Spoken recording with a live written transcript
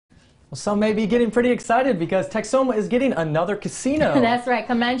Well, some may be getting pretty excited because Texoma is getting another casino. That's right.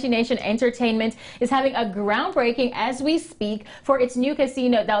 Comanche Nation Entertainment is having a groundbreaking as we speak for its new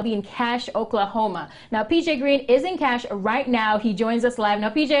casino that will be in Cache, Oklahoma. Now, PJ Green is in Cache right now. He joins us live.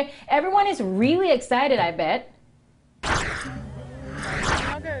 Now, PJ, everyone is really excited, I bet.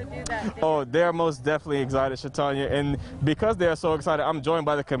 Oh, they're most definitely excited, Shatanya, and because they're so excited, I'm joined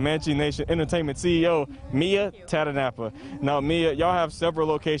by the Comanche Nation Entertainment CEO, Mia Tatanapa. Now, Mia, y'all have several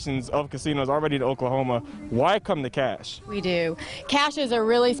locations of casinos already in Oklahoma. Why come to Cache? We do. Cache is a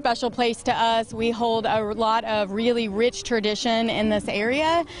really special place to us. We hold a lot of really rich tradition in this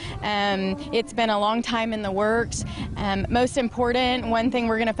area. It's been a long time in the works. Most important, one thing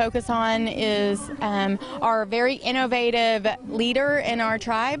we're going to focus on is our very innovative leader in our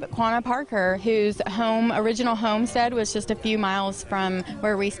tribe, Quanah Parker, whose original homestead was just a few miles from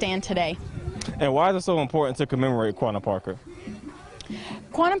where we stand today. And why is it so important to commemorate Quanah Parker?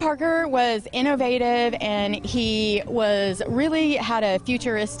 Quanah Parker was innovative, and he was really had a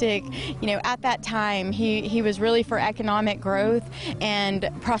futuristic, at that time he was really for economic growth and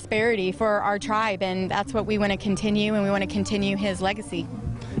prosperity for our tribe, and that's what we want to continue, and we want to continue his legacy.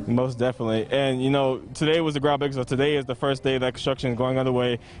 Most definitely. And today was the groundbreaking, so today is the first day that construction is going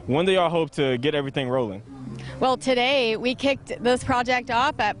underway. When do y'all hope to get everything rolling? Well, today we kicked this project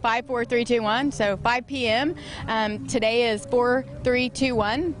off at 5-4-3-2-1, so 5 p.m. Today is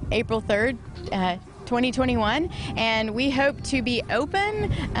 4-3-2-1, April 3rd. 2021, and we hope to be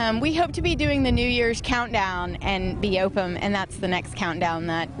open. We hope to be doing the New Year's countdown and be open, and that's the next countdown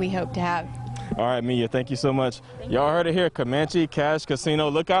that we hope to have. All right, Mia, thank you so much. Y'all heard it here, Comanche Cache Casino.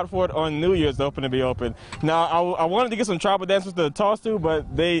 Look out for it on New Year's, open to be open. Now, I wanted to get some tribal dancers to toss to,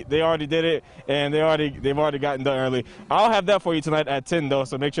 but they already did it, and they've already gotten done early. I'll have that for you tonight at 10, though,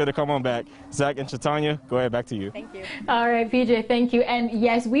 so make sure to come on back. Zach and Shatanya, go ahead, back to you. Thank you. All right, PJ, thank you. And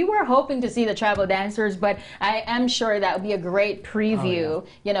yes, we were hoping to see the tribal dancers, but I am sure that would be a great preview,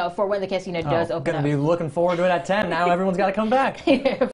 for when the casino does open up. Going to be looking forward to it at 10. Now everyone's got to come back.